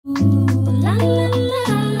La, la, la.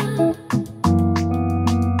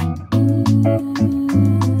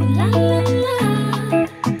 La, la, la.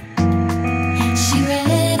 She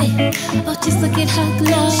ready. Oh, just look at her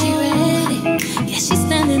glow. She ready. Yeah, she's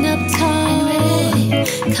standing up tall and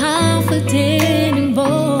ready. Confident and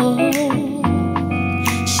bold.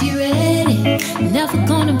 She ready. Never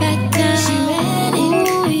gonna back down. She ready.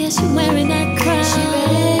 Ooh, yeah, she wearing that crown. She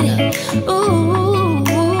ready.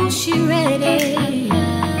 Ooh, she ready.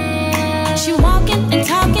 She walking and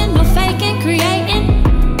talking, no faking, creating.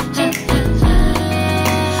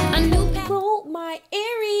 Well, my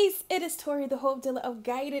Aries, it is Tori, the Hope Dealer of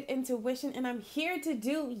Guided Intuition, and I'm here to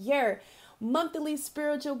do your monthly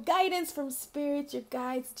spiritual guidance from Spirit, your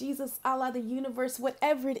guides, Jesus, Allah, the universe,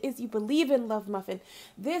 whatever it is you believe in, Love Muffin.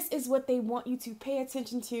 This is what they want you to pay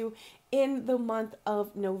attention to in the month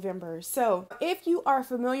of November. So if you are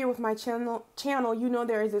familiar with my channel, you know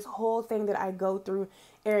there is this whole thing that I go through,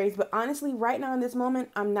 Aries, but honestly, right now in this moment,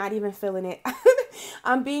 I'm not even feeling it.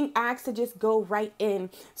 I'm being asked to just go right in.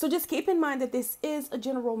 So just keep in mind that this is a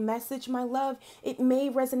general message, my love. It may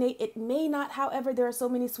resonate, it may not. However, there are so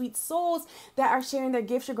many sweet souls that are sharing their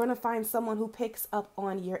gifts. You're going to find someone who picks up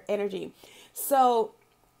on your energy. So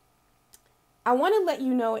I want to let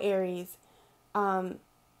you know, Aries, in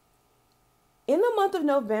the month of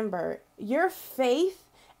November, your faith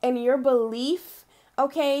and your belief,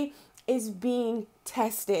 okay, is being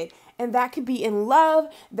tested. And that could be in love,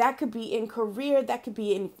 that could be in career, that could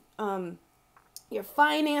be in your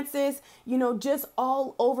finances, you know, just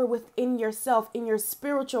all over within yourself, in your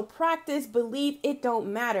spiritual practice, believe, it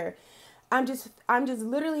don't matter. I'm just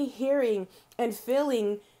literally hearing and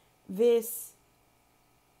feeling this.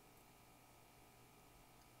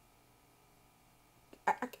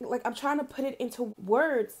 I'm trying to put it into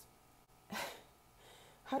words.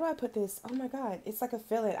 How do I put this? Oh my God, it's like a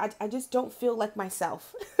feeling. I just don't feel like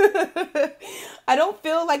myself. I don't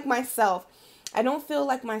feel like myself. I don't feel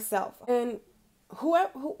like myselse. And who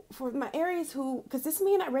for my Aries because this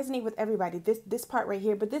may not resonate with everybody, this part right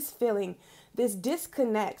here, but this feeling, this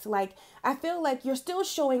disconnect, like I feel like you're still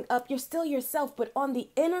showing up, you're still yourself, but on the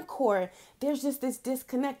inner core, there's just this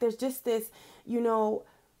disconnect. There's just this, you know,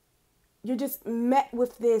 you're just met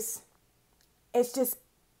with this, it's just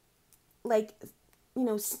like, you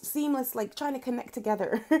know, seamless, like trying to connect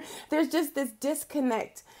together. There's just this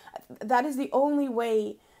disconnect. That is the only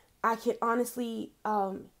way I can honestly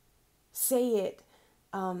say it,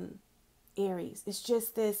 Aries. It's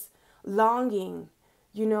just this longing,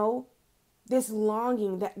 you know, this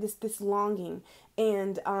longing, this longing.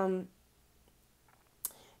 And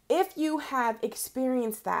if you have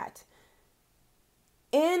experienced that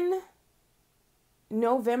in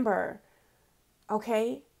November,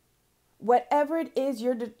 okay, whatever it is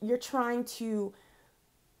you're trying to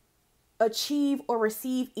achieve or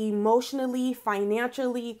receive emotionally,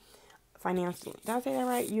 financially, did I say that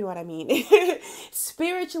right? You know what I mean.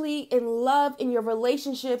 Spiritually, in love, in your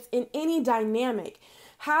relationships, in any dynamic,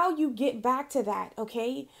 how you get back to that,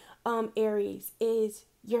 okay, Aries, is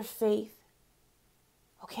your faith,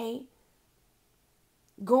 okay?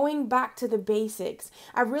 Going back to the basics.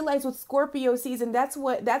 I realize with Scorpio season, that's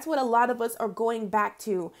what a lot of us are going back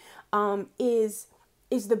to, is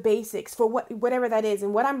the basics for whatever that is.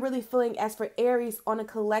 And what I'm really feeling as for Aries on a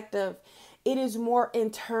collective, it is more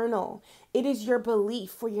internal. It is your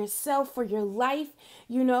belief for yourself, for your life,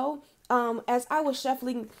 you know. As I was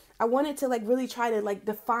shuffling, I wanted to like really try to like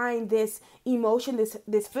define this emotion,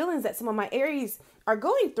 this feelings that some of my Aries are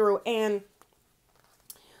going through. And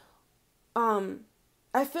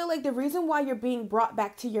I feel like the reason why you're being brought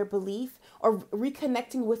back to your belief or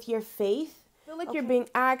reconnecting with your faith, I feel like you're being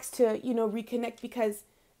asked to, you know, reconnect because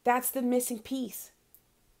that's the missing piece.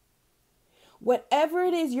 Whatever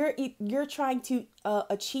it is you're trying to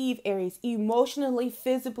achieve, Aries, emotionally,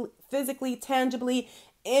 physically, tangibly,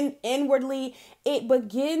 inwardly, it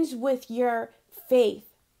begins with your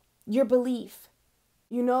faith, your belief.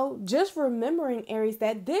 You know, just remembering, Aries,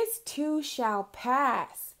 that this too shall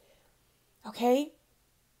pass. Okay?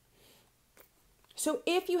 So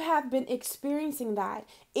if you have been experiencing that,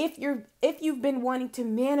 if you've been wanting to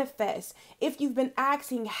manifest, if you've been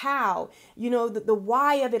asking how, you know, the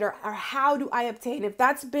why of it, or how do I obtain, if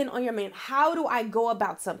that's been on your mind, how do I go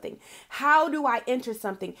about something? How do I enter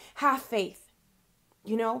something? Have faith,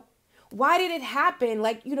 you know? Why did it happen?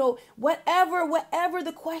 Like, you know, whatever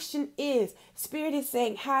the question is, Spirit is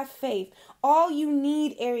saying, have faith. All you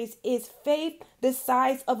need, Aries, is faith the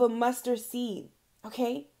size of a mustard seed,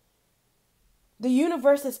 okay? The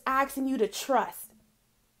universe is asking you to trust.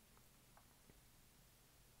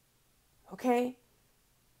 Okay?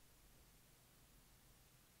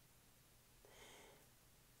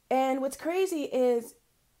 And what's crazy is,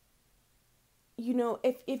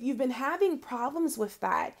 if you've been having problems with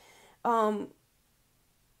that,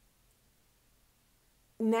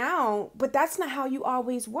 now, but that's not how you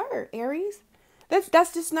always were, Aries.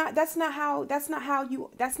 That's just not that's not how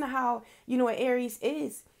an Aries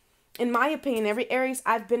is. In my opinion, every Aries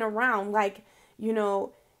I've been around, like,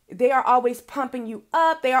 they are always pumping you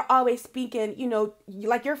up. They are always speaking,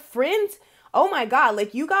 like your friends. Oh my God,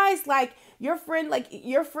 like you guys, like your friend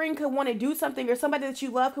could want to do something, or somebody that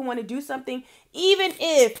you love could want to do something, even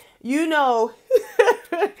if,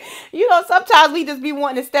 sometimes we just be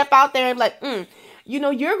wanting to step out there and like,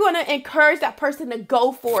 you're going to encourage that person to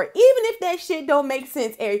go for it. Even if that shit don't make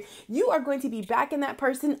sense, Aries, you are going to be backing that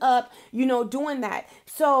person up, doing that.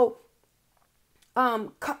 So,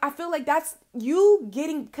 I feel like that's you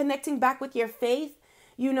connecting back with your faith,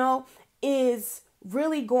 is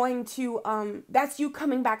really going to, that's you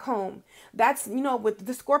coming back home. That's, with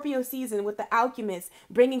the Scorpio season, with the alchemist,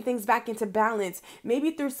 bringing things back into balance.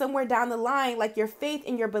 Maybe through somewhere down the line, like your faith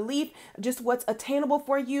and your belief, just what's attainable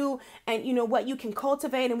for you, and, what you can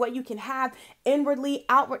cultivate and what you can have inwardly,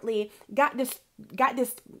 outwardly, got this,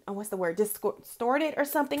 what's the word, distorted or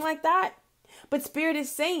something like that. But Spirit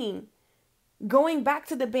is saying, going back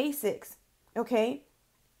to the basics, okay?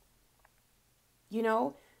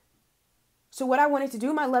 So what I wanted to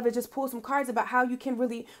do, my love, is just pull some cards about how you can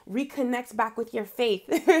really reconnect back with your faith,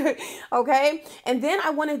 okay? And then I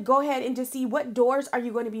want to go ahead and just see what doors are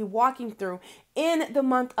you going to be walking through in the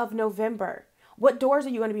month of November. What doors are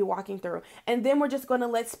you going to be walking through? And then we're just going to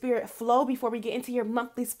let Spirit flow before we get into your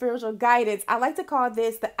monthly spiritual guidance. I like to call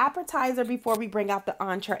this the appetizer before we bring out the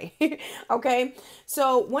entree, okay?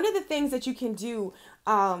 So one of the things that you can do,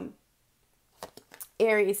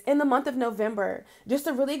 Aries, in the month of November, just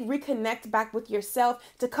to really reconnect back with yourself,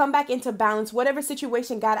 to come back into balance, whatever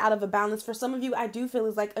situation got out of a balance. For some of you, I do feel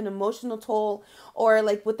is like an emotional toll, or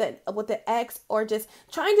like with the ex, or just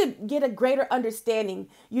trying to get a greater understanding.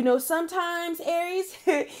 Sometimes, Aries,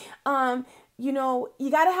 you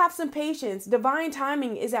got to have some patience. Divine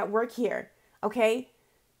timing is at work here, okay?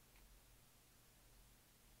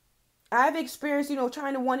 I've experienced,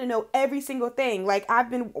 trying to want to know every single thing. Like, I've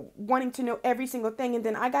been wanting to know every single thing, and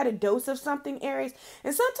then I got a dose of something, Aries.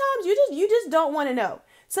 And sometimes you just don't want to know.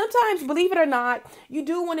 Sometimes, believe it or not, you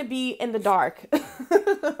do want to be in the dark. Sometimes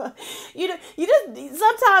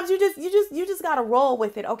you just got to roll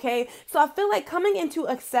with it, okay? So I feel like coming into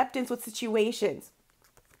acceptance with situations.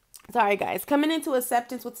 Sorry, guys. Coming into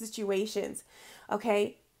acceptance with situations,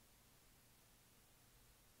 okay?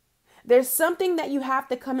 There's something that you have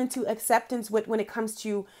to come into acceptance with when it comes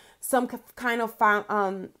to some kind of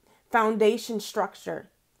foundation structure.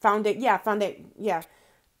 Yeah.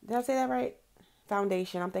 Did I say that right?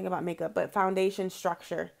 Foundation. I'm thinking about makeup, but foundation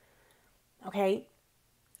structure. Okay.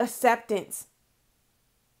 Acceptance.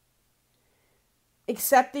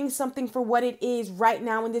 Accepting something for what it is right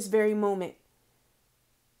now in this very moment.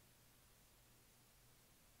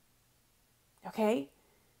 Okay.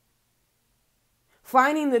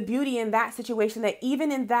 Finding the beauty in that situation, that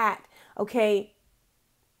even in that, okay,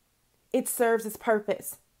 it serves its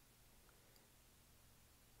purpose.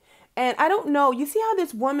 And I don't know, you see how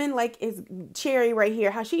this woman like is Cherry right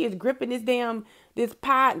here, how she is gripping this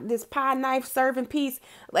pie knife serving piece,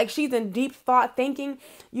 like she's in deep thought thinking.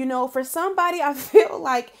 For somebody, I feel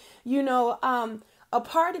like, a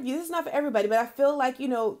part of you, this is not for everybody, but I feel like,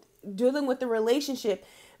 dealing with the relationship,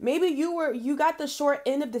 maybe you got the short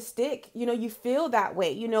end of the stick. You feel that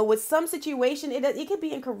way. With some situation, it could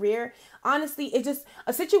be in career. Honestly, it's just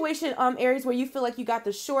a situation, Aries, where you feel like you got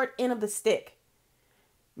the short end of the stick.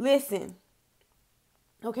 Listen,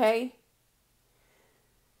 okay?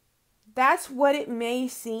 That's what it may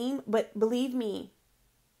seem, but believe me,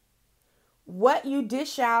 what you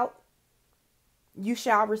dish out, you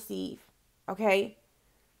shall receive, okay?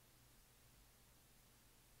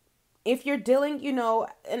 If you're dealing,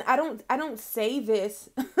 and I don't say this,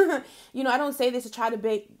 I don't say this to try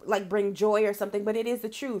to bring joy or something, but it is the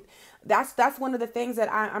truth. That's one of the things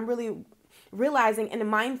that I'm really realizing and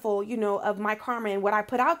mindful, of my karma and what I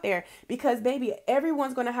put out there, because baby,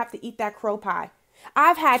 everyone's going to have to eat that crow pie.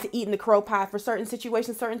 I've had to eat in the crow pie for certain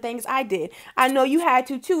situations, certain things I did. I know you had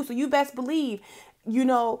to too. So you best believe,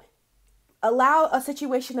 allow a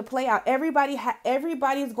situation to play out. Everybody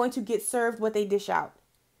is going to get served what they dish out.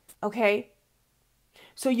 Okay.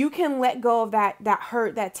 So you can let go of that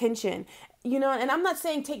hurt, that tension, and I'm not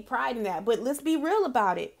saying take pride in that, but let's be real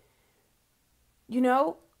about it.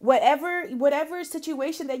 Whatever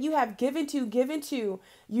situation that you have given to,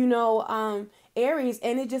 Aries,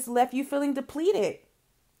 and it just left you feeling depleted.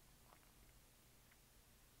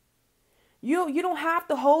 You don't have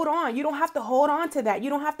to hold on. You don't have to hold on to that. You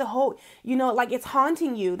don't have to hold, like it's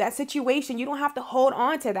haunting you, that situation. You don't have to hold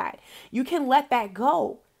on to that. You can let that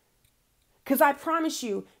go. Because I promise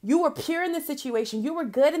you, you were pure in the situation. You were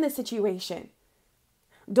good in the situation.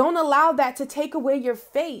 Don't allow that to take away your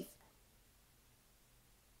faith.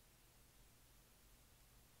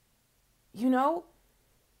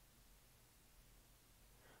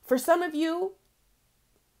 For some of you,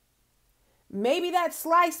 maybe that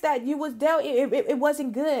slice that you was dealt, it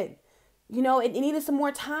wasn't good. It needed some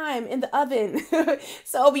more time in the oven.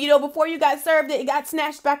 So, before you got served, it got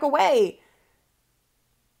snatched back away.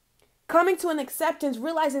 Coming to an acceptance,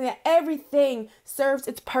 realizing that everything serves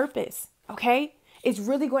its purpose, okay? It's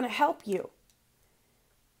really going to help you.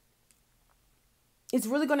 It's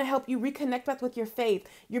really going to help you reconnect back with your faith.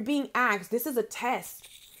 You're being asked, this is a test,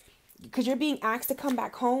 because you're being asked to come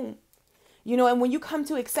back home. And when you come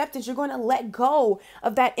to acceptance, you're going to let go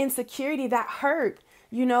of that insecurity, that hurt,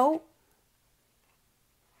 You're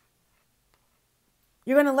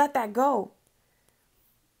going to let that go.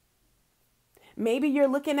 Maybe you're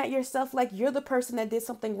looking at yourself like you're the person that did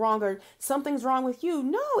something wrong or something's wrong with you.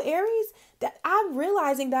 No, Aries, that I'm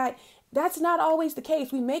realizing that that's not always the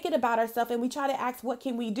case. We make it about ourselves and we try to ask, what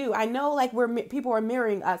can we do? I know like people are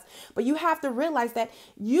mirroring us, but you have to realize that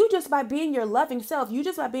you just by being your loving self, you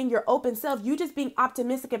just by being your open self, you just being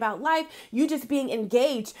optimistic about life, you just being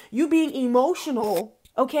engaged, you being emotional,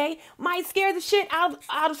 okay, might scare the shit out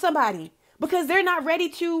of somebody because they're not ready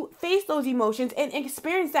to face those emotions and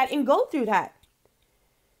experience that and go through that.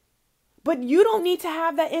 But you don't need to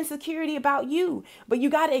have that insecurity about you. But you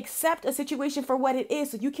got to accept a situation for what it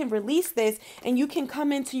is so you can release this and you can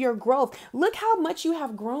come into your growth. Look how much you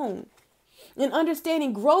have grown. And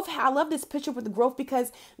understanding growth, I love this picture with the growth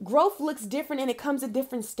because growth looks different and it comes at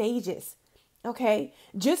different stages. Okay?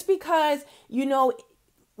 Just because,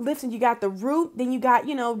 listen, you got the root, then you got,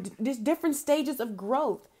 just different stages of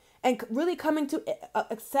growth and really coming to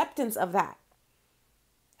acceptance of that.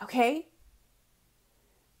 Okay?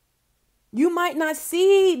 You might not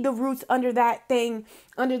see the roots under that thing,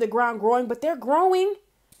 under the ground growing, but they're growing.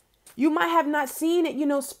 You might have not seen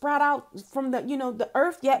it, sprout out from the, the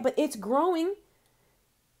earth yet, but it's growing.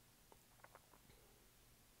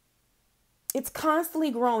 It's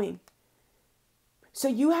constantly growing. So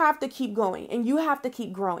you have to keep going and you have to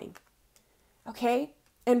keep growing. Okay?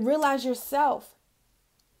 And realize yourself.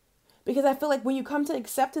 Because I feel like when you come to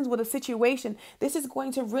acceptance with a situation, this is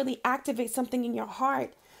going to really activate something in your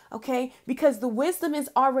heart. Okay, because the wisdom is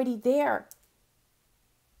already there.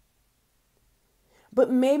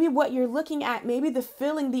 But maybe what you're looking at, maybe the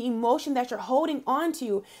feeling, the emotion that you're holding on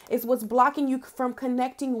to is what's blocking you from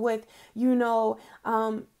connecting with, your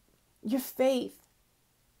faith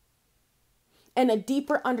and a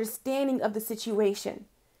deeper understanding of the situation.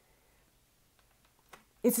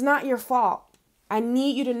 It's not your fault. I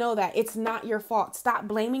need you to know that it's not your fault. Stop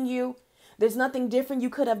blaming you. There's nothing different you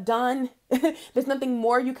could have done. There's nothing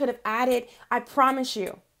more you could have added. I promise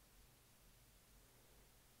you.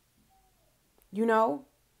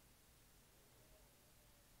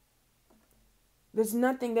 There's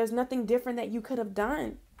nothing different that you could have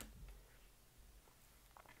done.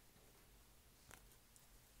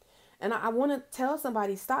 And I want to tell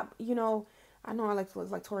somebody, stop, I know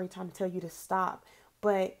it's like Tori trying to tell you to stop,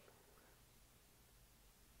 but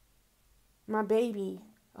my baby,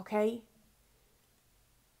 okay?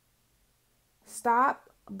 Stop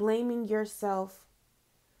blaming yourself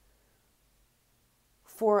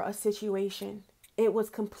for a situation. It was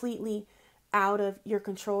completely out of your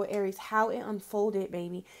control, Aries. How it unfolded,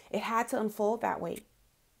 baby. It had to unfold that way.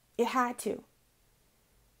 It had to.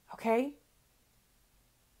 Okay?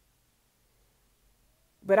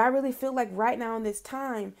 But I really feel like right now in this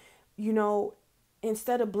time,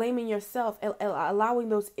 instead of blaming yourself, allowing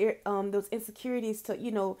those insecurities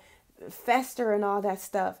to, fester and all that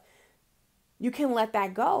stuff, you can let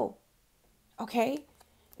that go. Okay?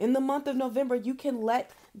 In the month of November, you can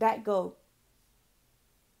let that go.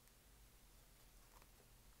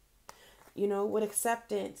 With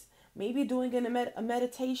acceptance. Maybe doing a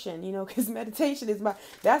meditation, because meditation is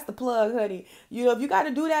that's the plug, honey. If you got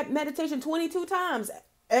to do that meditation 22 times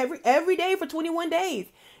every day for 21 days,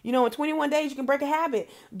 in 21 days, you can break a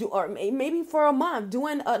habit. Or maybe for a month,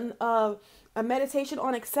 doing a meditation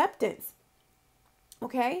on acceptance.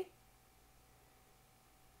 Okay?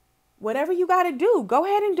 Whatever you got to do, go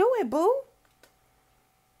ahead and do it, boo.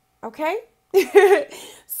 Okay?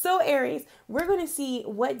 So, Aries, we're going to see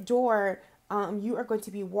what door you are going to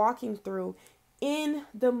be walking through in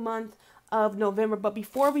the month of November. But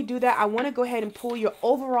before we do that, I want to go ahead and pull your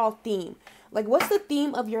overall theme. Like, what's the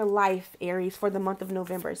theme of your life, Aries, for the month of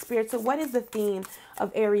November? Spirit, so what is the theme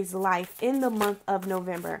of Aries' life in the month of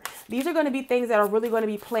November? These are going to be things that are really going to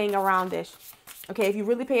be playing around this. Okay, if you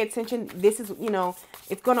really pay attention, this is,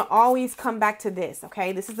 it's going to always come back to this.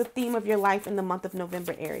 Okay, this is the theme of your life in the month of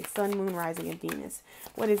November, Aries. Sun, Moon, Rising, and Venus.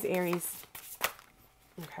 What is Aries?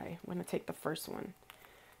 Okay, I'm going to take the first one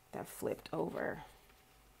that flipped over.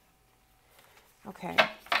 Okay.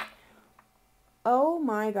 Oh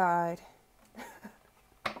my God.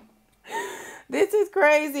 This is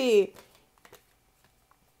crazy.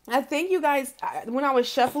 I think you guys, when I was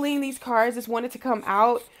shuffling these cards, just wanted to come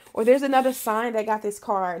out. Or there's another sign that got this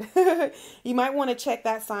card. You might want to check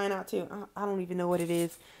that sign out too. I don't even know what it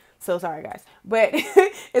is. So sorry, guys. But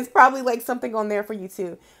it's probably like something on there for you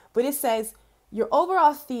too. But it says your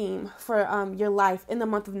overall theme for your life in the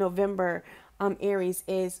month of November, Aries,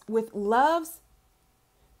 is with love's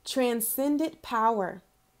transcendent power.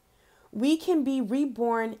 We can be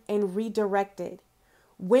reborn and redirected.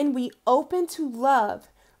 When we open to love,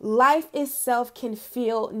 life itself can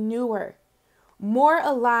feel newer, more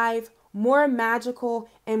alive, more magical,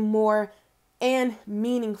 and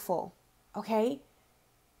meaningful. Okay?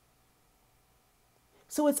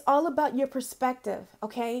 So it's all about your perspective,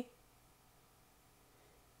 okay?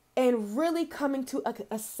 And really coming to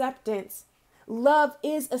acceptance. Love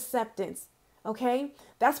is acceptance. Okay,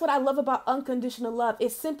 that's what I love about unconditional love.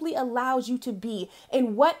 It simply allows you to be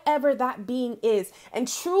in whatever that being is, and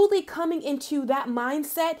truly coming into that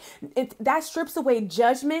mindset. That strips away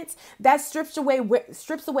judgments. That strips away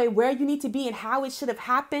where you need to be and how it should have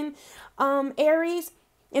happened, Aries.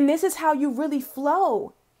 And this is how you really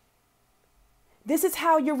flow. This is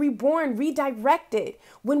how you're reborn, redirected.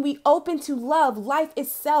 When we open to love, life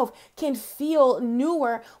itself can feel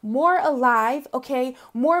newer, more alive, okay,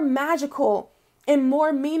 more magical and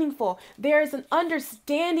more meaningful. There's an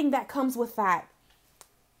understanding that comes with that.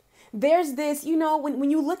 There's this, when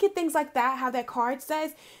you look at things like that, how that card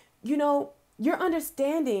says, your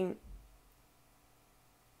understanding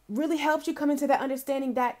really helps you come into that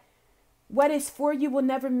understanding that what is for you will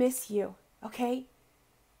never miss you, okay?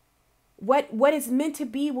 What is meant to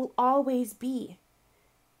be will always be.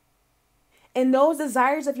 And those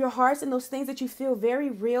desires of your hearts and those things that you feel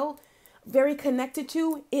very real, very connected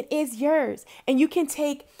to, it is yours. And you can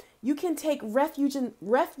take refuge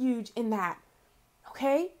in that.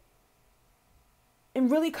 Okay?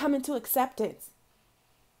 And really come into acceptance.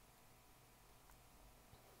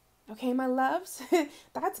 Okay, my loves?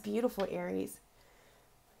 That's beautiful, Aries.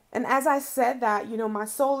 And as I said that, my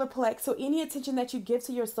solar plex, so any attention that you give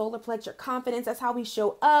to your solar plex, your confidence, that's how we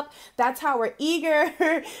show up. That's how we're eager,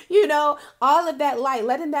 all of that light,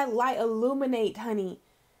 letting that light illuminate, honey.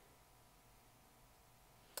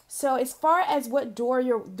 So as far as what doors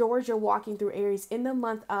you're walking through, Aries, in the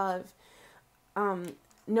month of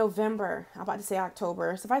November, I'm about to say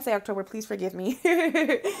October. So if I say October, please forgive me.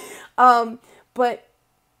 But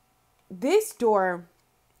this door,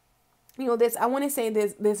 I want to say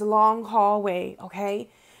this long hallway, okay?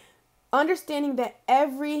 Understanding that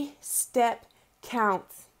every step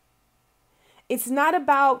counts. It's not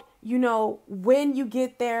about, when you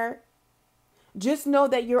get there. Just know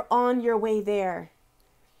that you're on your way there.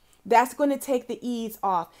 That's going to take the ease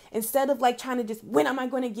off. Instead of like trying to just, when am I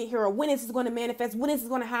going to get here? Or when is this going to manifest? When is this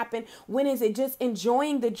going to happen? When is it? Just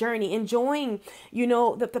enjoying the journey, enjoying,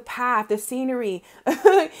 the path, the scenery,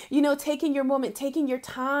 taking your moment, taking your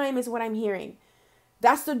time is what I'm hearing.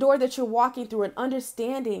 That's the door that you're walking through, and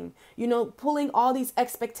understanding, pulling all these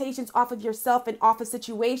expectations off of yourself and off of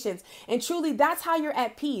situations. And truly, that's how you're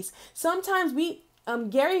at peace. Sometimes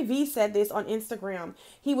Gary Vee said this on Instagram.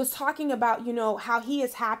 He was talking about, how he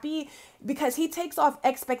is happy because he takes off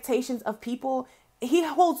expectations of people. He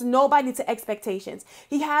holds nobody to expectations.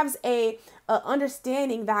 He has a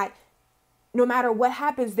understanding that no matter what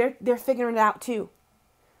happens, they're figuring it out too.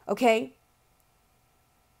 Okay?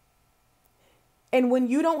 And when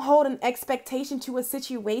you don't hold an expectation to a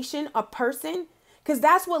situation, a person, because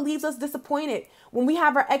that's what leaves us disappointed. When we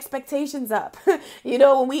have our expectations up,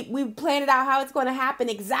 when we plan it out how it's going to happen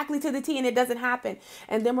exactly to the T and it doesn't happen.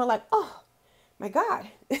 And then we're like, oh my God,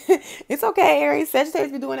 it's okay, Aries.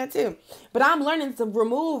 Sagittarius be doing that too. But I'm learning to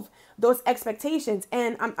remove those expectations.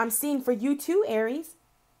 And I'm seeing for you too, Aries,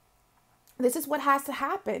 this is what has to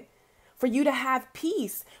happen. For you to have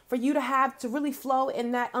peace, for you to really flow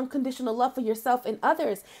in that unconditional love for yourself and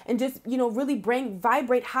others, and just, really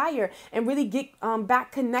vibrate higher and really get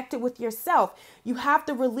back connected with yourself. You have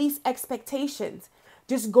to release expectations,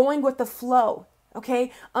 just going with the flow,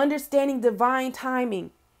 okay? Understanding divine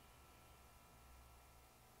timing.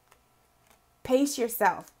 Pace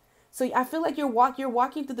yourself. So I feel like you're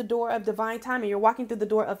walking through the door of divine timing. You're walking through the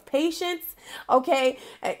door of patience. Okay.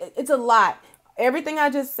 It's a lot. Everything I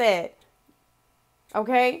just said.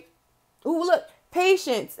 Okay. Ooh, look,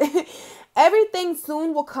 patience. Everything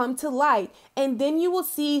soon will come to light, and then you will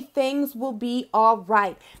see things will be all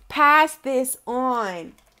right. Pass this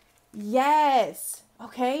on. Yes.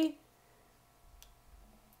 Okay.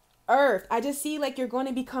 Earth, I just see like you're going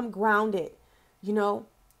to become grounded, you know,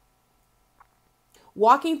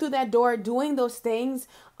 walking through that door, doing those things,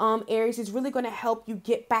 Aries, is really going to help you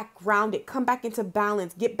get back grounded, come back into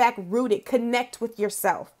balance, get back rooted, connect with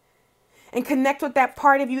yourself, and connect with that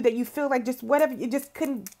part of you that you feel like just whatever you just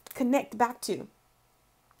couldn't connect back to.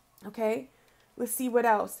 Okay, let's see what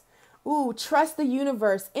else. Ooh, trust the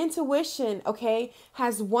universe. Intuition, okay,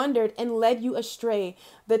 has wandered and led you astray.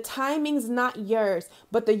 The timing's not yours,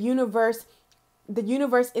 but the universe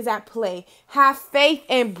is at play. Have faith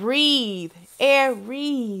and breathe.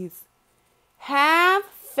 Aries. Have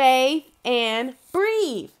faith and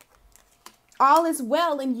breathe. All is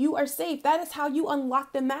well and you are safe. That is how you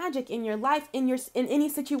unlock the magic in your life, in any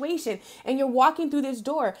situation. And you're walking through this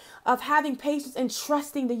door of having patience and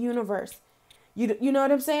trusting the universe. You know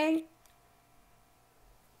what I'm saying?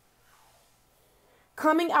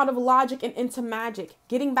 Coming out of logic and into magic,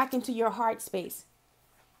 getting back into your heart space.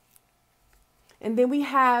 And then we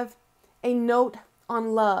have a note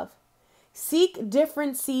on love. Seek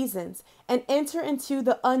different seasons and enter into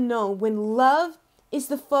the unknown when love is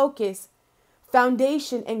the focus,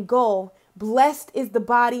 foundation, and goal. Blessed is the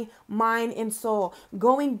body, mind, and soul.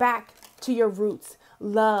 Going back to your roots.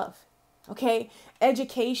 Love. Okay?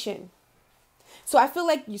 Education. So I feel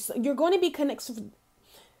like you're going to be connected.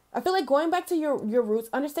 I feel like going back to your roots,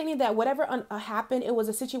 understanding that whatever happened, it was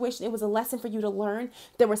a situation, it was a lesson for you to learn.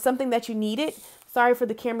 There was something that you needed. Sorry for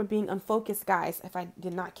the camera being unfocused, guys, if I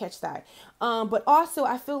did not catch that. But also,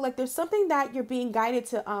 I feel like there's something that you're being guided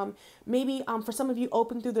to, maybe for some of you,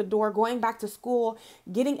 open through the door, going back to school,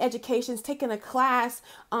 getting educations, taking a class,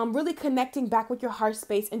 really connecting back with your heart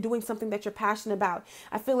space and doing something that you're passionate about.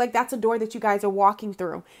 I feel like that's a door that you guys are walking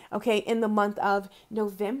through, okay, in the month of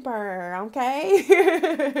November,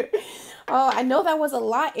 okay? Oh, I know that was a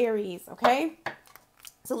lot, Aries, okay?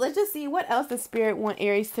 So let's just see what else the Spirit want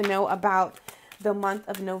Aries to know about the month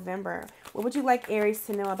of November. What would you like Aries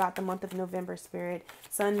to know about the month of November, Spirit?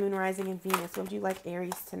 Sun, Moon, Rising, and Venus. What would you like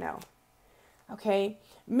Aries to know? Okay.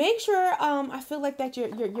 Make sure, I feel like that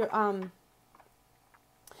you're I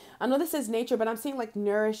know this is nature, but I'm seeing like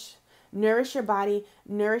nourish your body,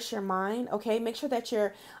 nourish your mind. Okay. Make sure that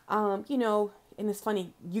you're, you know, and it's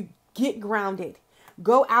funny, you get grounded,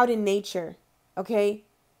 go out in nature. Okay.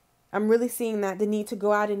 I'm really seeing that, the need to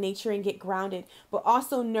go out in nature and get grounded, but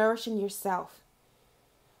also nourishing yourself.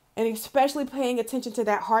 And especially paying attention to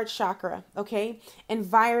that heart chakra, okay?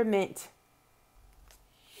 Environment.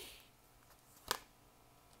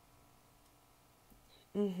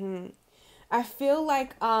 I feel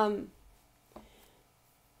like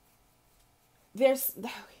there's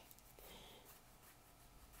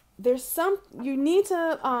some, you need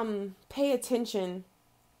to pay attention.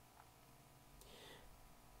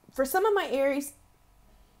 For some of my Aries,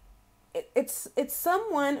 it's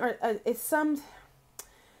someone or it's some,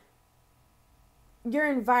 your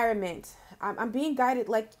environment. I'm being guided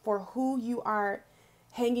like for who you are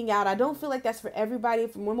hanging out. I don't feel like that's for everybody.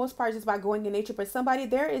 For the most part, it's about going in nature. But somebody,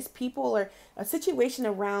 there is people or a situation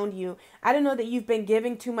around you. I don't know that you've been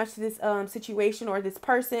giving too much to this situation or this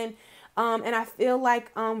person. And I feel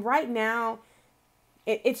like right now,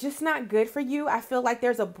 it's just not good for you. I feel like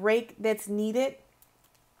there's a break that's needed.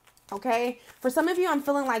 Okay. For some of you, I'm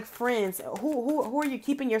feeling like friends. Who are you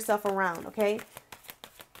keeping yourself around? Okay.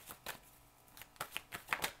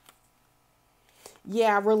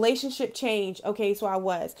 Yeah, relationship change. Okay, so I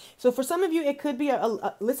was. So for some of you, it could be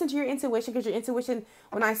listen to your intuition, because your intuition,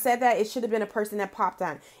 when I said that, it should have been a person that popped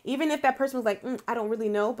on. Even if that person was like, I don't really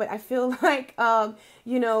know, but I feel like,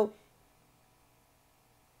 you know,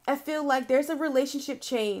 I feel like there's a relationship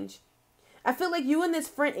change. I feel like you and this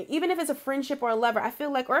friend, even if it's a friendship or a lover, I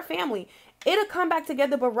feel like, or a family, it'll come back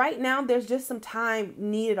together. But right now, there's just some time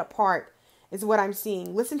needed apart, is what I'm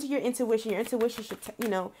seeing. Listen to your intuition. Your intuition should, you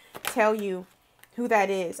know, tell you who that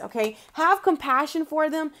is. Okay. Have compassion for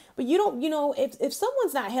them, but you don't, you know, if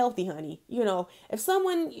someone's not healthy, honey, you know, if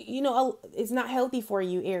someone, you know, is not healthy for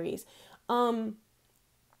you, Aries,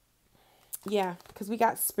 yeah, because we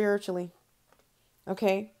got spiritually.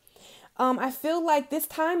 Okay. I feel like this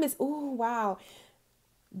time is, oh, wow.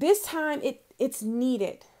 This time it's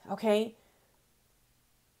needed. Okay.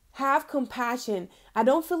 Have compassion. I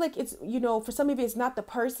don't feel like it's, for some of you, it's not the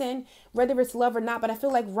person, whether it's love or not, but I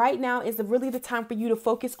feel like right now is really the time for you to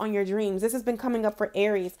focus on your dreams. This has been coming up for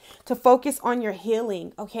Aries, to focus on your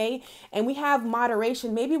healing, okay? And we have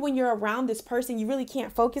moderation. Maybe when you're around this person, you really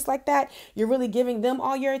can't focus like that. You're really giving them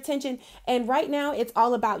all your attention. And right now, it's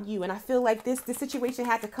all about you. And I feel like this situation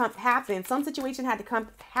had to happen. Some situation had to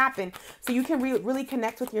happen so you can really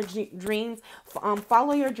connect with your dreams,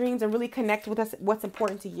 follow your dreams, and really connect with what's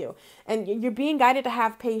important to you. And you're being guided to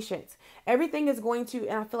have patience. Everything is going to,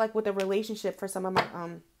 and I feel like with a relationship for some of my,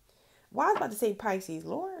 I was about to say Pisces,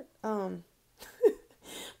 Lord,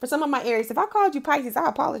 for some of my Aries, if I called you Pisces, I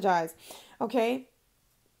apologize. Okay.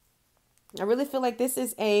 I really feel like this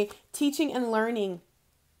is a teaching and learning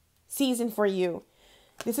season for you.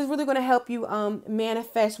 This is really going to help you,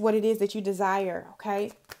 manifest what it is that you desire.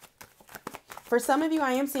 Okay. For some of you,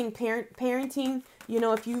 I am seeing parenting.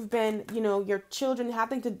 If you've been, your children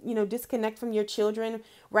having to, disconnect from your children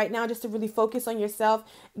right now just to really focus on yourself,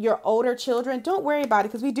 your older children, don't worry about it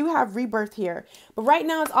because we do have rebirth here. But right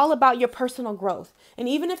now it's all about your personal growth. And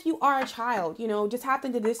even if you are a child, just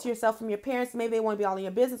happen to distance yourself from your parents, maybe they want to be all in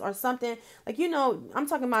your business or something. Like, I'm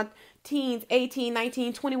talking about teens, 18,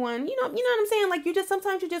 19, 21, you know what I'm saying? Like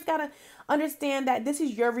sometimes you just got to understand that this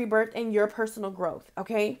is your rebirth and your personal growth.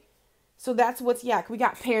 Okay. So that's we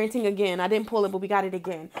got parenting again. I didn't pull it, but we got it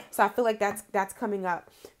again. So I feel like that's coming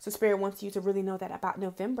up. So Spirit wants you to really know that about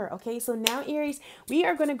November. Okay. So now, Aries, we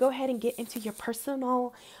are going to go ahead and get into your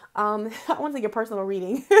personal, I want to say your personal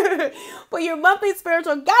reading, but your monthly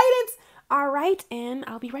spiritual guidance. All right. And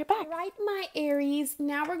I'll be right back. All right, my Aries.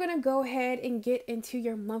 Now we're going to go ahead and get into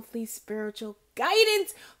your monthly spiritual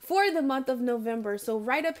guidance for the month of November. So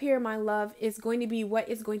right up here, my love, is going to be what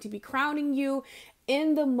is going to be crowning you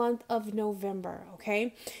in the month of November.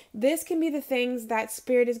 Okay. This can be the things that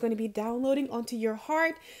Spirit is going to be downloading onto your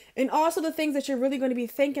heart, and also the things that you're really going to be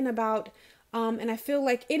thinking about. And I feel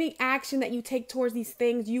like any action that you take towards these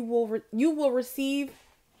things, you will receive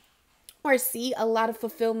or see a lot of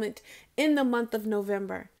fulfillment in the month of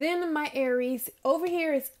November. Then my Aries, over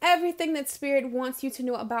here is everything that Spirit wants you to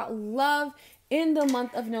know about love in the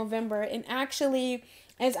month of November. And actually,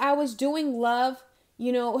 as I was doing love,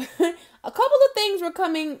 a couple of things were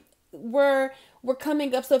coming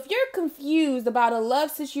up. So if you're confused about a love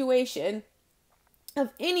situation of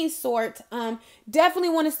any sort, definitely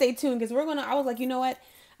want to stay tuned, because I was like, you know what?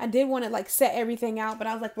 I did want to set everything out, but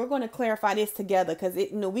I was like, we're going to clarify this together, because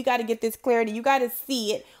we got to get this clarity. You got to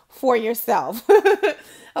see it for yourself.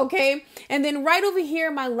 Okay. And then right over here,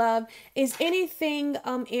 my love, is anything,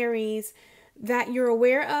 Aries, that you're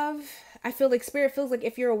aware of. I feel like Spirit feels like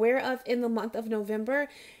if you're aware of in the month of November,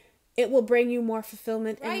 it will bring you more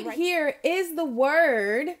fulfillment. And right here is the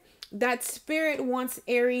word that Spirit wants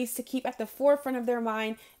Aries to keep at the forefront of their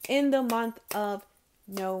mind in the month of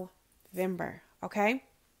November. Okay.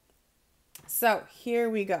 So here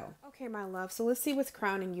we go. Okay, my love. So let's see what's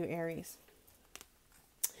crowning you, Aries.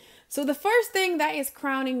 So the first thing that is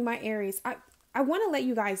crowning my Aries, I want to let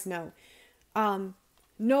you guys know,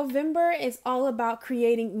 November is all about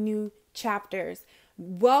creating new chapters.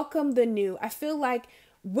 Welcome the new. I feel like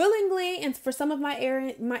willingly, and for some of my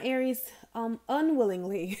Aries,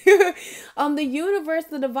 unwillingly, the universe,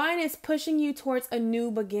 the divine, is pushing you towards a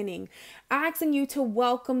new beginning, asking you to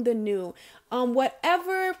welcome the new.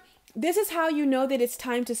 This is how you know that it's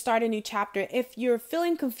time to start a new chapter. If you're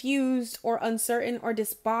feeling confused or uncertain or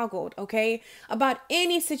disboggled, okay, about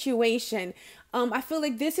any situation, I feel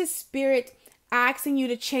like this is Spirit asking you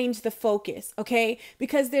to change the focus, okay?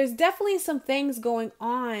 Because there's definitely some things going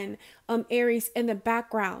on, Aries, in the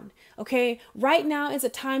background, okay? Right now is a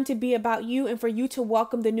time to be about you and for you to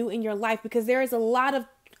welcome the new in your life, because there is a lot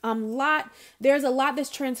that's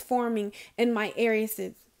transforming in my Aries.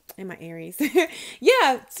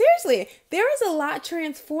 Yeah, seriously, there is a lot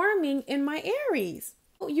transforming in my Aries.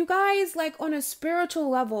 You guys, on a spiritual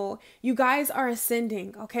level, you guys are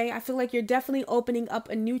ascending, okay? I feel like you're definitely opening up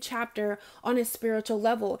a new chapter on a spiritual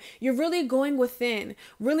level. You're really going within,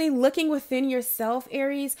 really looking within yourself,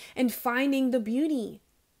 Aries, and finding the beauty.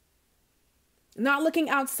 Not looking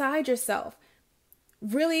outside yourself.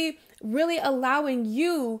 Really allowing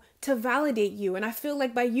you to validate you. And I feel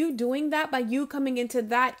like by you doing that, by you coming into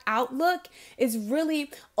that outlook, is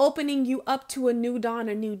really opening you up to a new dawn,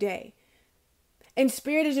 a new day. And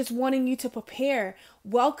Spirit is just wanting you to prepare.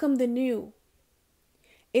 Welcome the new.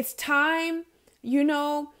 It's time,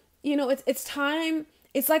 it's time.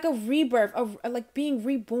 It's like a rebirth, like being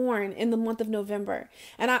reborn in the month of November.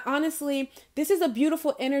 And I honestly, this is a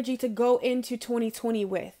beautiful energy to go into 2020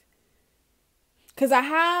 with. Because I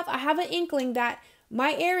have an inkling that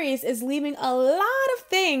my Aries is leaving a lot of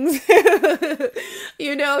things.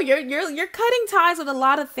 You know, you're cutting ties with a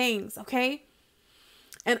lot of things, okay?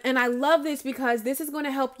 And I love this because this is going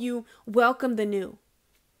to help you welcome the new.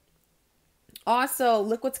 Also,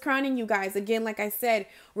 look what's crowning you guys. Again, like I said,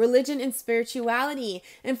 religion and spirituality.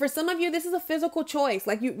 And for some of you, this is a physical choice.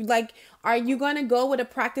 Are you going to go with a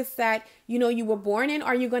practice that, you know, you were born in? Or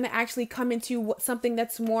are you going to actually come into something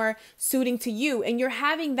that's more suiting to you? And you're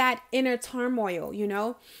having that inner turmoil, you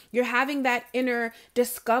know, you're having that inner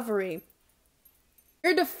discovery.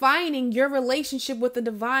 You're defining your relationship with the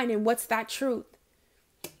divine and what's that truth.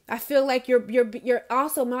 I feel like you're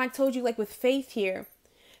also, when I told you, like with faith here,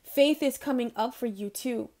 faith is coming up for you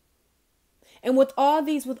too. And with all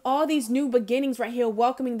these new beginnings right here,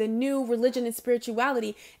 welcoming the new religion and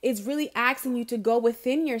spirituality, is really asking you to go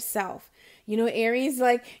within yourself. You know, Aries,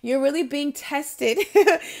 like you're really being tested,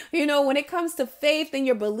 you know, when it comes to faith and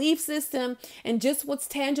your belief system and just what's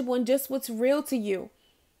tangible and just what's real to you.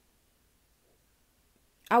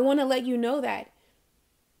 I want to let you know that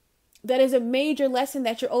is a major lesson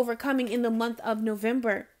that you're overcoming in the month of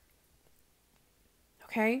November.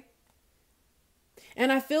 Okay.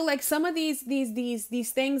 And I feel like some of these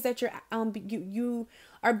things that you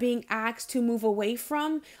are being asked to move away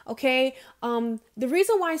from. Okay. The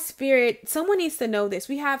reason why spirit, someone needs to know this.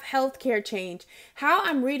 We have healthcare change. How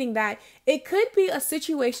I'm reading that, it could be a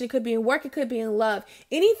situation. It could be in work. It could be in love.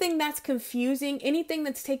 Anything that's confusing, anything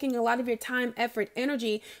that's taking a lot of your time, effort,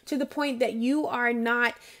 energy to the point that you are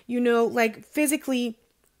not, you know, like physically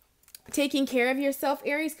taking care of yourself,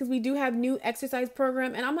 Aries, because we do have new exercise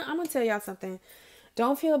program. And I'm gonna tell y'all something.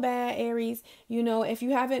 Don't feel bad, Aries. You know, if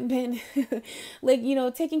you haven't been like, you know,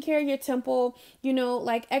 taking care of your temple, you know,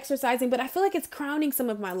 like exercising, but I feel like it's crowning some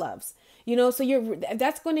of my loves, you know, so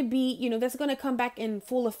that's going to be, you know, that's going to come back in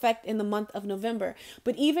full effect in the month of November.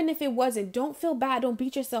 But even if it wasn't, don't feel bad. Don't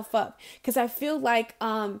beat yourself up. Because I feel like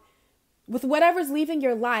with whatever's leaving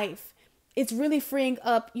your life, it's really freeing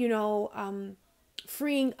up, you know,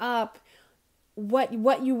 freeing up what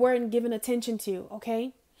you weren't given attention to.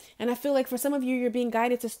 Okay. And I feel like for some of you, you're being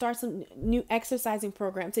guided to start some new exercising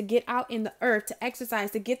program, to get out in the earth, to exercise,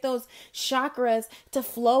 to get those chakras to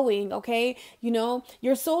flowing. Okay. You know,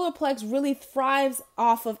 your solar plex really thrives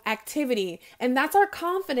off of activity, and that's our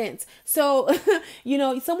confidence. So, you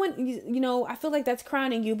know, you know, I feel like that's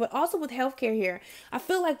crowning you, but also with healthcare here, I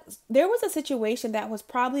feel like there was a situation that was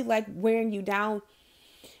probably like wearing you down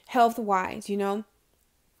health wise, you know.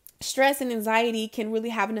 Stress and anxiety can really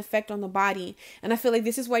have an effect on the body. And I feel like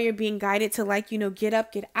this is why you're being guided to, like, you know, get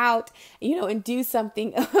up, get out, you know, and do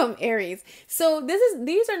something, Aries. So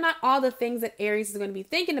these are not all the things that Aries is going to be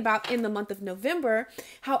thinking about in the month of November.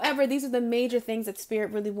 However, these are the major things that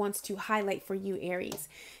Spirit really wants to highlight for you, Aries.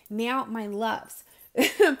 Now, my loves,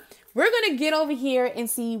 we're going to get over here and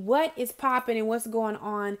see what is popping and what's going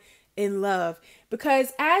on in love.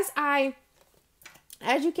 Because as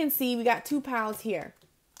you can see, we got two pals here.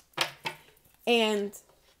 And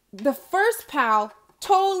the first pal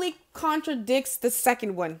totally contradicts the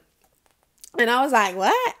second one. And I was like,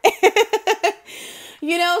 what?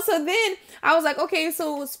 You know, so then I was like, okay,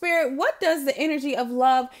 so Spirit, what does the energy of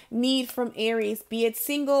love need from Aries? Be it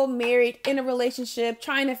single, married, in a relationship,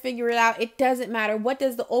 trying to figure it out. It doesn't matter. What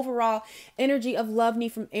does the overall energy of love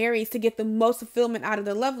need from Aries to get the most fulfillment out of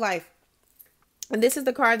their love life? And this is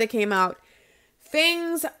the card that came out.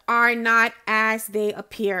 Things are not as they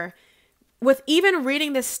appear. With even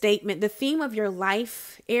reading this statement, the theme of your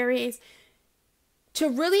life, Aries, to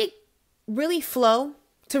really, really flow,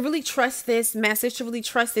 to really trust this message, to really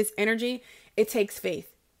trust this energy, it takes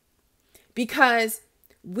faith. Because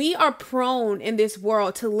we are prone in this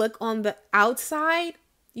world to look on the outside,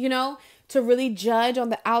 you know, to really judge on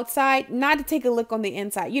the outside, not to take a look on the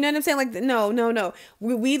inside. You know what I'm saying? Like, no.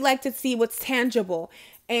 We like to see what's tangible.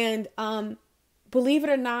 And believe it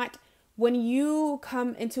or not, when you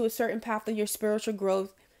come into a certain path of your spiritual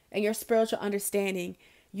growth and your spiritual understanding,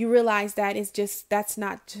 you realize that's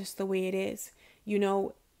not just the way it is, you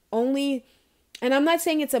know, and I'm not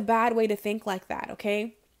saying it's a bad way to think like that.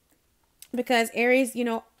 Okay. Because Aries, you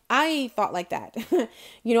know, I thought like that,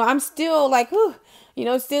 you know, I'm still like, whew, you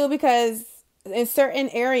know, still, because in certain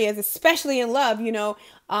areas, especially in love, you know,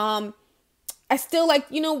 I still like,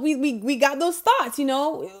 you know, we got those thoughts, you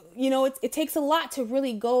know, it takes a lot to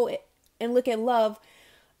really go and look at love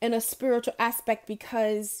in a spiritual aspect,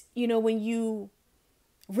 because, you know, when you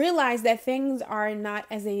realize that things are not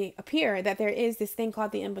as they appear, that there is this thing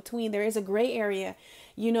called the in-between, there is a gray area,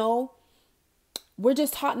 you know, we're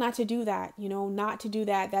just taught not to do that, you know, not to do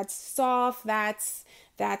that. That's soft. That's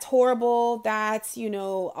that's horrible. That's,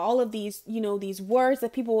 all of these, these words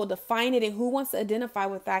that people will define it, and who wants to identify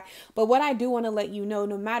with that. But what I do want to let you know,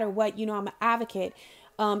 no matter what, I'm an advocate,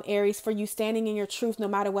 Aries, for you standing in your truth, no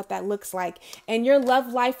matter what that looks like. And your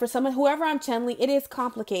love life for someone, whoever I'm channeling, it is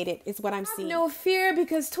complicated, is what I'm seeing. No fear,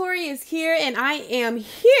 because Tori is here, and I am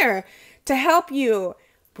here to help you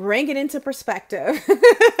bring it into perspective.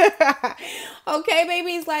 Okay,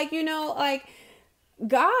 babies, like,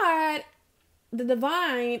 God, the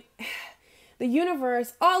divine, the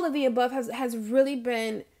universe, all of the above has really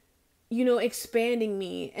been, expanding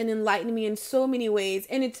me and enlightening me in so many ways.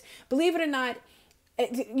 And it's, believe it or not, I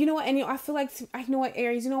feel like,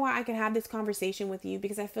 Aries, why I can have this conversation with you,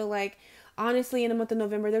 because I feel like, honestly, in the month of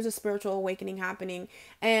November, there's a spiritual awakening happening.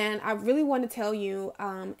 And I really want to tell you,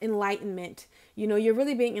 enlightenment, you're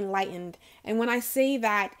really being enlightened. And when I say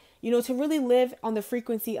that, to really live on the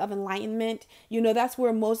frequency of enlightenment, that's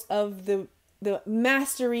where most of the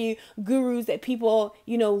mastery gurus that people,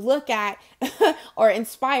 look at or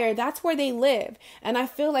inspire, that's where they live. And I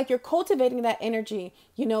feel like you're cultivating that energy.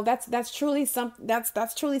 That's truly something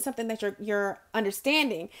that you're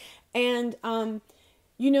understanding. And, I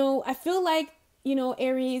feel like,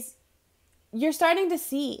 Aries, you're starting to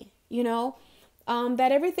see,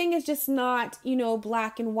 that everything is just not,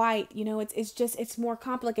 black and white. It's more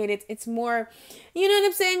complicated. It's more, you know what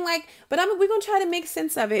I'm saying? Like, but we're going to try to make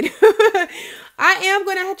sense of it. I am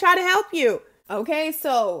going to try to help you. Okay.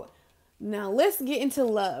 So now let's get into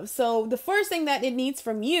love. So the first thing that it needs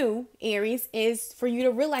from you, Aries, is for you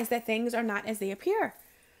to realize that things are not as they appear.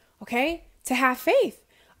 Okay. To have faith.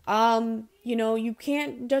 You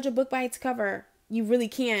can't judge a book by its cover. You really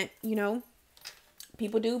can't,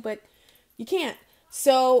 people do, but you can't.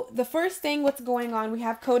 So the first thing, what's going on, we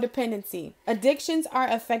have codependency. Addictions are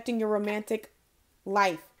affecting your romantic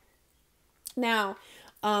life. Now,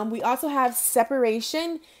 we also have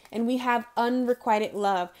separation, and we have unrequited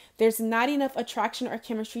love. There's not enough attraction or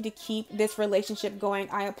chemistry to keep this relationship going.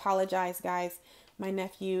 I apologize, guys. My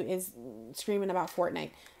nephew is screaming about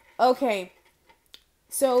Fortnite. Okay.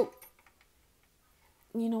 So,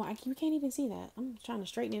 we can't even see that. I'm trying to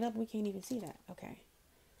straighten it up. We can't even see that. Okay.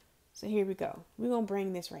 So here we go. We're going to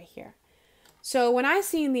bring this right here. So when I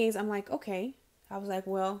seen these, I'm like, okay. I was like,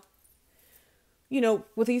 well,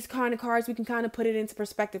 with these kind of cards, we can kind of put it into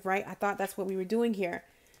perspective, right? I thought that's what we were doing here.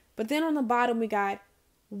 But then on the bottom, we got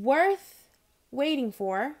worth waiting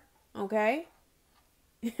for. Okay.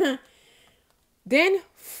 Then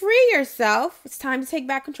free yourself. It's time to take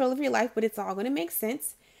back control of your life, but it's all going to make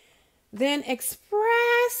sense. Then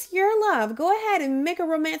express your love. Go ahead and make a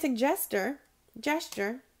romantic gesture.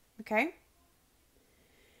 Okay.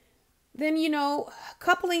 Then,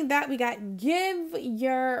 coupling that, we got give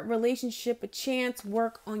your relationship a chance,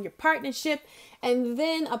 work on your partnership, and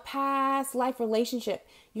then a past life relationship.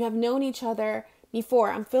 You have known each other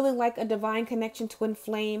before. I'm feeling like a divine connection, twin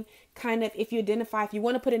flame, kind of, if you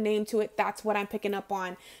want to put a name to it, that's what I'm picking up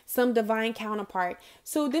on. Some divine counterpart.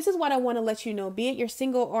 So this is what I want to let you know, be it you're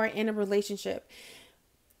single or in a relationship.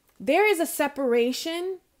 There is a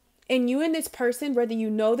separation in you and this person, whether you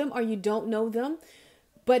know them or you don't know them.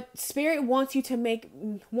 But Spirit wants to make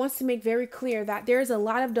very clear that there is a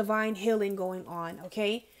lot of divine healing going on,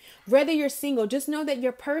 okay? Whether you're single, just know that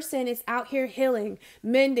your person is out here healing,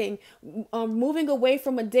 mending, moving away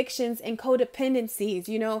from addictions and codependencies,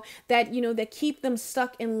 that keep them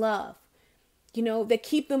stuck in love, that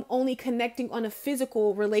keep them only connecting on a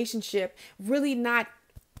physical relationship, really not,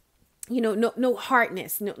 no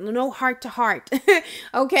heartness, no heart to heart,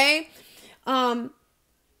 okay?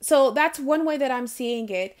 So that's one way that I'm seeing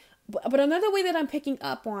it. But another way that I'm picking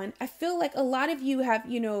up on, I feel like a lot of you have,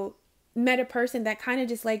 met a person that kind of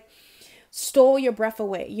just like stole your breath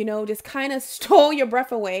away, just kind of stole your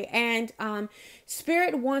breath away. And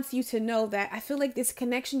Spirit wants you to know that I feel like this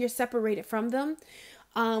connection, you're separated from them.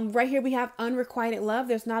 Right here we have unrequited love.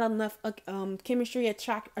 There's not enough chemistry,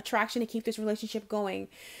 attraction to keep this relationship going.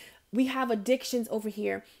 We have addictions over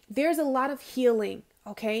here. There's a lot of healing,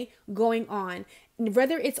 okay, going on.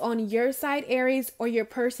 Whether it's on your side, Aries, or your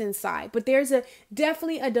person's side. But there's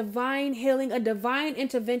definitely a divine healing, a divine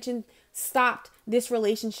intervention stopped this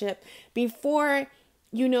relationship before,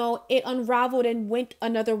 it unraveled and went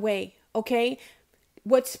another way. Okay.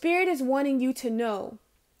 What Spirit is wanting you to know,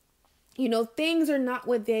 things are not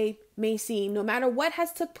what they may seem, no matter what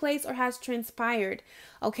has took place or has transpired.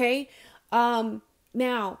 Okay.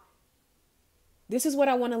 Now, this is what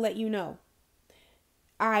I want to let you know.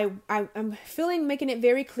 I'm making it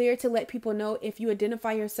very clear to let people know, if you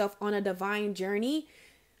identify yourself on a divine journey,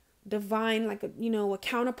 divine, like a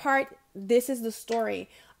counterpart, this is the story.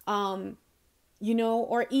 you know,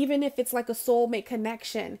 or even if it's like a soulmate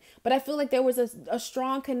connection. But I feel like there was a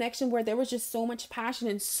strong connection where there was just so much passion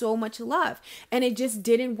and so much love, and it just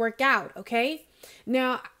didn't work out. Okay.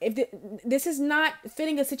 Now, if this is not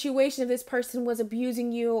fitting a situation, if this person was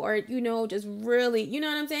abusing you or, you know, just really, you know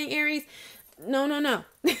what I'm saying, Aries? No.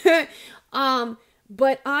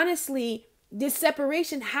 But honestly, this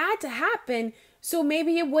separation had to happen. So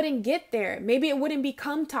maybe it wouldn't get there. Maybe it wouldn't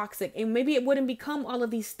become toxic, and maybe it wouldn't become all of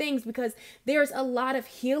these things, because there's a lot of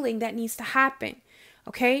healing that needs to happen.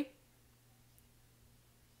 Okay.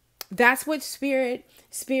 That's what spirit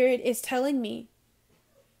is telling me.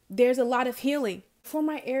 There's a lot of healing. For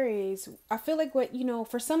my Aries, I feel like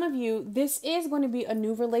for some of you, this is going to be a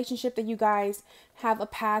new relationship that you guys have a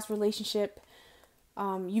past relationship.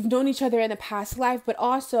 You've known each other in a past life, but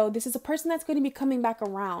also this is a person that's going to be coming back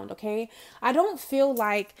around. Okay. I don't feel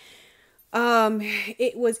like,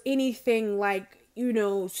 it was anything like,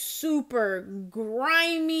 super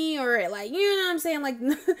grimy or like, you know what I'm saying? Like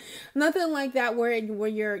nothing like that where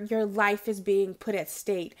your life is being put at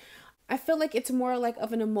stake. I feel like it's more like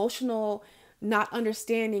of an emotional not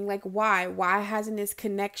understanding, like why hasn't this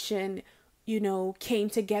connection, came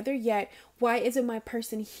together yet? Why isn't my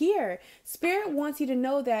person here? Spirit wants you to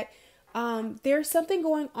know that there's something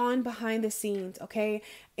going on behind the scenes, okay?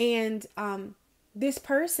 And this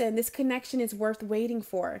connection is worth waiting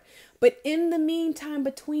for. But in the meantime,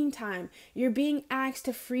 between time, you're being asked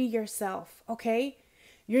to free yourself, okay?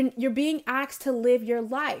 You're being asked to live your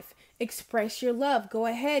life. Express your love. Go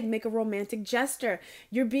ahead, make a romantic gesture.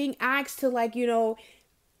 You're being asked to,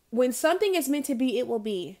 when something is meant to be, it will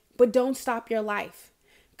be. But don't stop your life.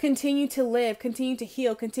 Continue to live, continue to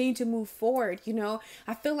heal, continue to move forward.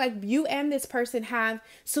 I feel like you and this person have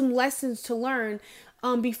some lessons to learn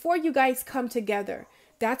before you guys come together.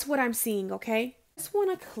 That's what I'm seeing, okay? I just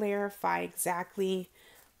want to clarify exactly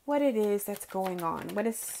what it is that's going on. What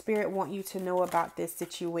does Spirit want you to know about this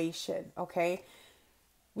situation, okay?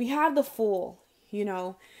 We have the Fool,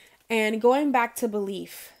 and going back to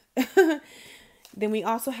belief. Then we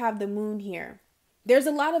also have the Moon here. There's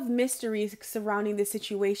a lot of mysteries surrounding this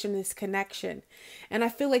situation, this connection. And I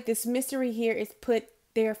feel like this mystery here is put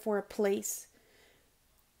there for a place.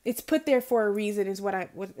 It's put there for a reason is what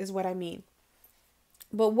I mean.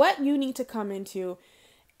 But what you need to come into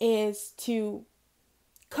is to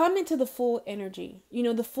come into the full energy.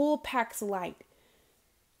 The Fool packs light.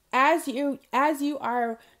 As you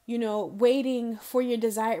are, waiting for your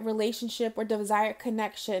desired relationship or desired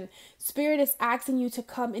connection, Spirit is asking you to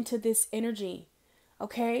come into this energy.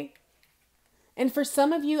 Okay. And for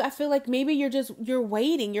some of you, I feel like maybe you're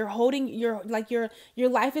waiting, you're holding your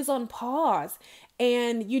life is on pause.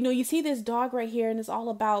 And, you see this dog right here, and it's all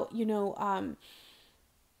about, when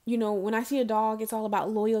I see a dog, it's all about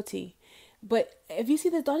loyalty. But if you see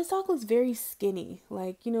this dog looks very skinny,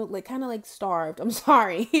 kind of like starved. I'm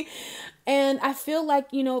sorry. And I feel like,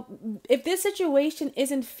 if this situation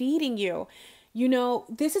isn't feeding you,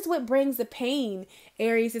 this is what brings the pain,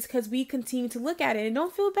 Aries. It's because we continue to look at it and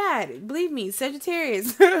don't feel bad. Believe me,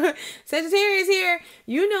 Sagittarius. Sagittarius here,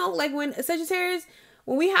 when Sagittarius,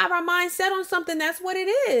 when we have our mind set on something, that's what it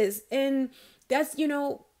is. And that's,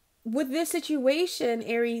 with this situation,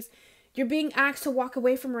 Aries, you're being asked to walk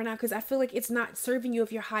away from right now because I feel like it's not serving you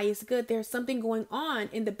of your highest good. There's something going on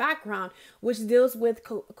in the background which deals with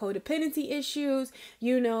codependency issues,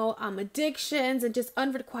 addictions, and just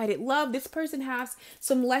unrequited love. This person has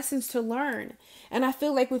some lessons to learn. And I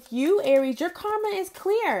feel like with you, Aries, your karma is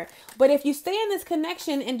clear. But if you stay in this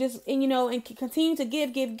connection and continue to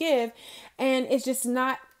give, and it's just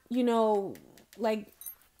not, like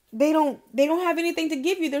they don't have anything to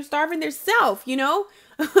give you. They're starving their self,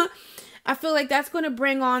 I feel like that's going to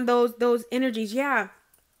bring on those energies,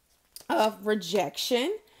 of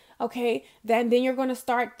rejection. Okay, then you're going to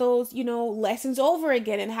start those, lessons over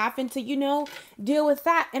again and having to, deal with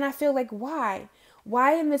that. And I feel like why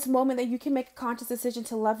in this moment that you can make a conscious decision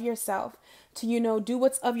to love yourself, to, do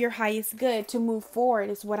what's of your highest good, to move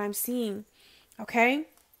forward is what I'm seeing. Okay.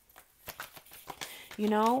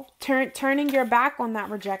 Turning your back on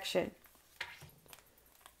that rejection.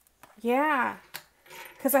 Yeah.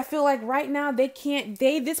 Because I feel like right now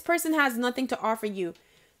this person has nothing to offer you.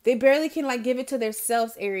 They barely can give it to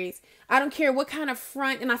themselves, Aries. I don't care what kind of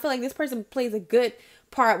front. And I feel like this person plays a good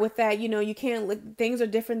part with that. You can't look, things are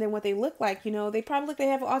different than what they look like. They probably look, they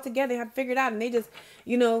have it all together. They have it figured out. And they just,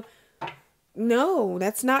 no,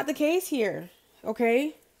 that's not the case here.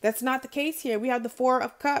 Okay. That's not the case here. We have the Four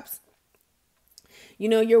of Cups.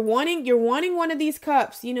 You're wanting one of these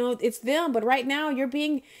cups, it's them. But right now you're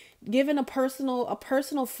being given a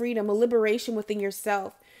personal freedom, a liberation within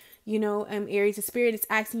yourself. Aries, the Spirit is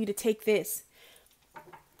asking you to take this.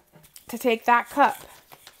 to take that cup.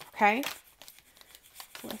 Okay.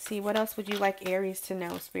 Let's see. What else would you like Aries to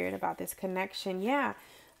know, Spirit, about this connection? Yeah.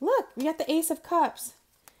 Look, we got the Ace of Cups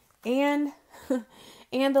and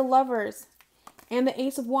and the Lovers and the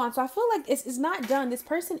Ace of Wands. So I feel like it's not done. This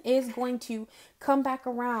person is going to come back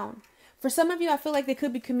around. For some of you, I feel like they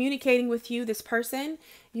could be communicating with you, this person,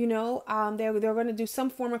 you know, they're going to do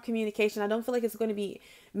some form of communication. I don't feel like it's going to be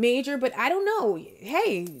major, but I don't know.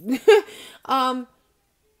 Hey,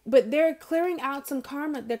 but they're clearing out some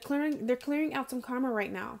karma. They're clearing out some karma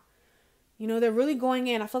right now. You know, they're really going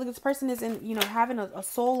in. I feel like this person is in, you know, having a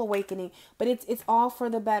soul awakening, but it's all for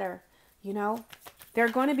the better. You know, they're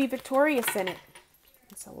going to be victorious in it.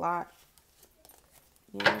 It's a lot.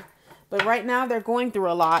 Yeah. But right now they're going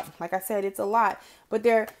through a lot. Like I said, it's a lot.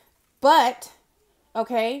 But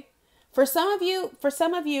okay. For some of you,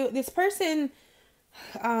 this person,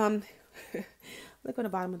 look on the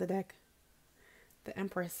bottom of the deck. The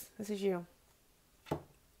Empress. This is you.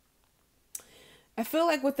 I feel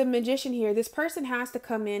like with the Magician here, this person has to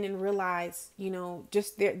come in and realize, you know,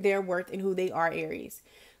 just their worth and who they are, Aries.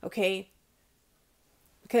 Okay.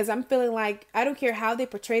 Because I'm feeling like, I don't care how they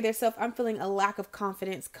portray themselves, I'm feeling a lack of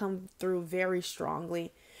confidence come through very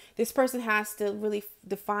strongly. This person has to really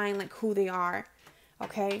define like who they are.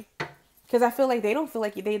 Okay. Because I feel like they don't feel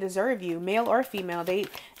like they deserve you, male or female. They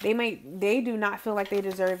do not feel like they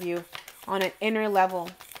deserve you on an inner level.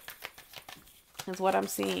 That's what I'm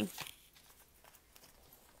seeing.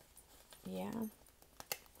 Yeah.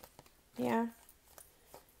 Yeah.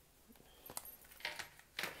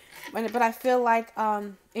 But I feel like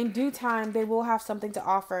in due time, they will have something to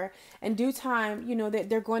offer. In due time, you know,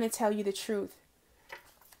 they're going to tell you the truth.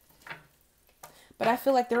 But I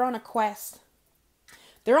feel like they're on a quest.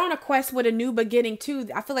 They're on a quest with a new beginning too.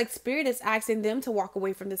 I feel like Spirit is asking them to walk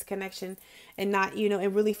away from this connection and not, you know,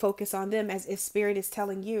 and really focus on them as if Spirit is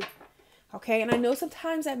telling you. Okay. And I know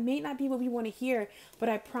sometimes that may not be what we want to hear, but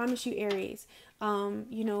I promise you, Aries,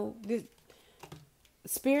 you know, this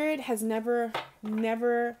Spirit has never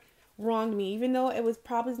wronged me, even though it was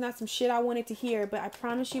probably not some shit I wanted to hear. But I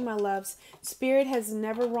promise you, my loves, Spirit has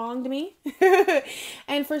never wronged me.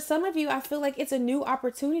 And for some of you, I feel like it's a new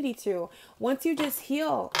opportunity to, once you just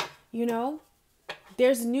heal, you know,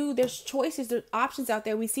 there's choices, there's options out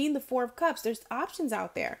there. We've seen the Four of Cups. There's options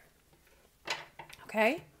out there.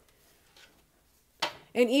 Okay.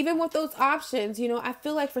 And even with those options, you know, I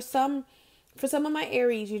feel like for some of my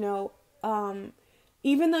Aries, you know,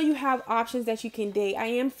 even though you have options that you can date, I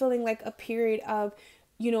am feeling like a period of,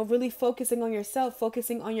 you know, really focusing on yourself,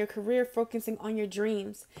 focusing on your career, focusing on your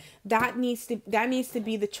dreams. That needs to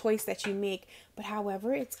be the choice that you make. But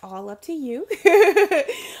however, it's all up to you.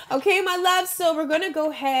 Okay, my love. So we're going to go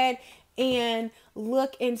ahead and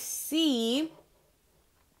look and see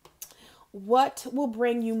what will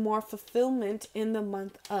bring you more fulfillment in the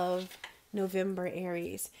month of November,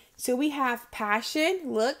 Aries. So we have passion,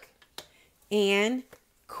 look, and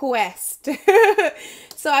quest.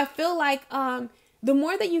 So I feel like the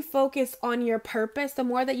more that you focus on your purpose, the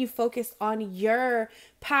more that you focus on your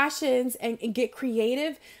passions and get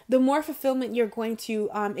creative, the more fulfillment you're going to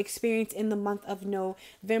experience in the month of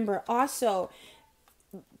November. Also,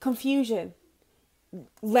 confusion.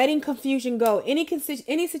 Letting confusion go.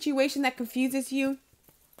 Any situation that confuses you,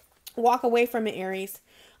 walk away from it, Aries.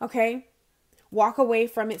 Okay? Walk away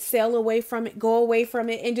from it, sail away from it, go away from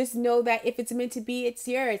it, and just know that if it's meant to be, it's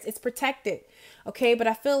yours. It's protected. Okay? But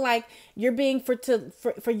I feel like you're being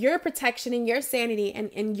for your protection and your sanity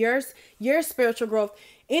and your spiritual growth.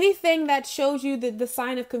 Anything that shows you the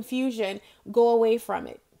sign of confusion, go away from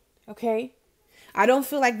it. Okay? I don't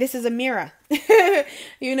feel like this is a mirror.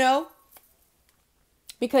 You know?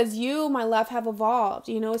 Because you, my love, have evolved.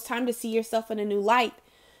 You know, it's time to see yourself in a new light.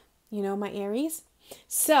 You know, my Aries.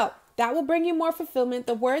 So that will bring you more fulfillment.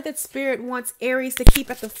 The word that Spirit wants Aries to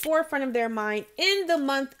keep at the forefront of their mind in the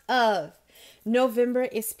month of November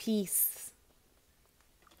is peace.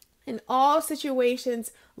 In all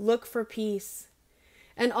situations, look for peace.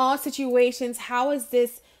 In all situations, how is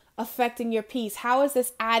this affecting your peace? How is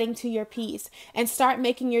this adding to your peace? And start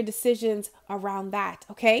making your decisions around that.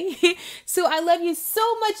 Okay. So I love you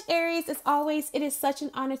so much, Aries. As always, it is such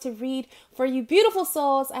an honor to read for you beautiful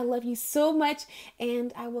souls. I love you so much,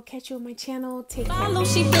 and I will catch you on my channel. Take care. Follow,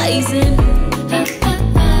 she blazing.